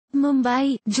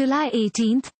Mumbai, July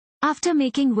 18. After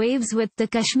making waves with the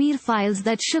Kashmir files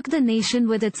that shook the nation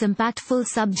with its impactful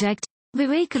subject,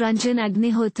 Vivek Ranjan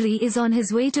Agnihotri is on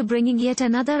his way to bringing yet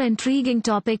another intriguing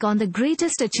topic on the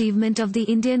greatest achievement of the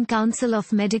Indian Council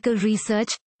of Medical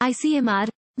Research, ICMR.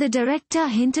 The director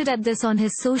hinted at this on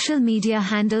his social media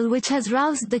handle, which has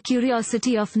roused the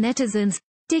curiosity of netizens.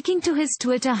 Taking to his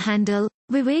Twitter handle,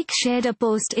 Vivek shared a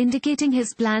post indicating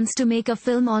his plans to make a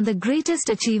film on the greatest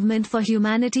achievement for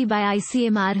humanity by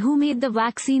ICMR, who made the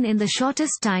vaccine in the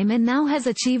shortest time and now has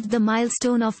achieved the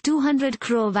milestone of 200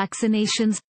 crore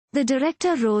vaccinations. The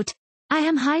director wrote, "I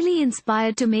am highly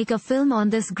inspired to make a film on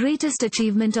this greatest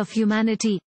achievement of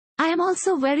humanity. I am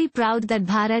also very proud that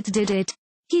Bharat did it."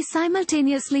 He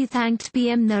simultaneously thanked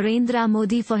PM Narendra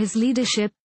Modi for his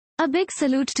leadership. A big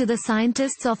salute to the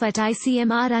scientists of at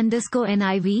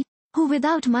ICMR_NIV, who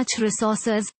without much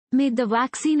resources, made the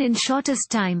vaccine in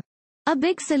shortest time. A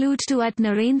big salute to at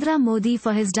Narendra Modi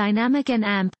for his dynamic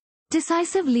and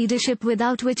decisive leadership,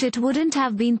 without which it wouldn't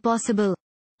have been possible.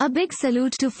 A big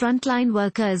salute to frontline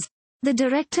workers. The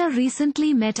director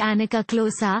recently met Annika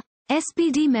Klosa,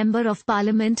 SPD Member of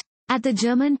Parliament, at the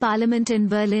German Parliament in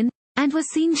Berlin, and was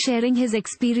seen sharing his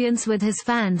experience with his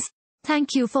fans.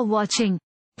 Thank you for watching.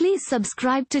 Please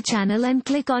subscribe to channel and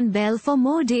click on bell for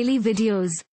more daily videos.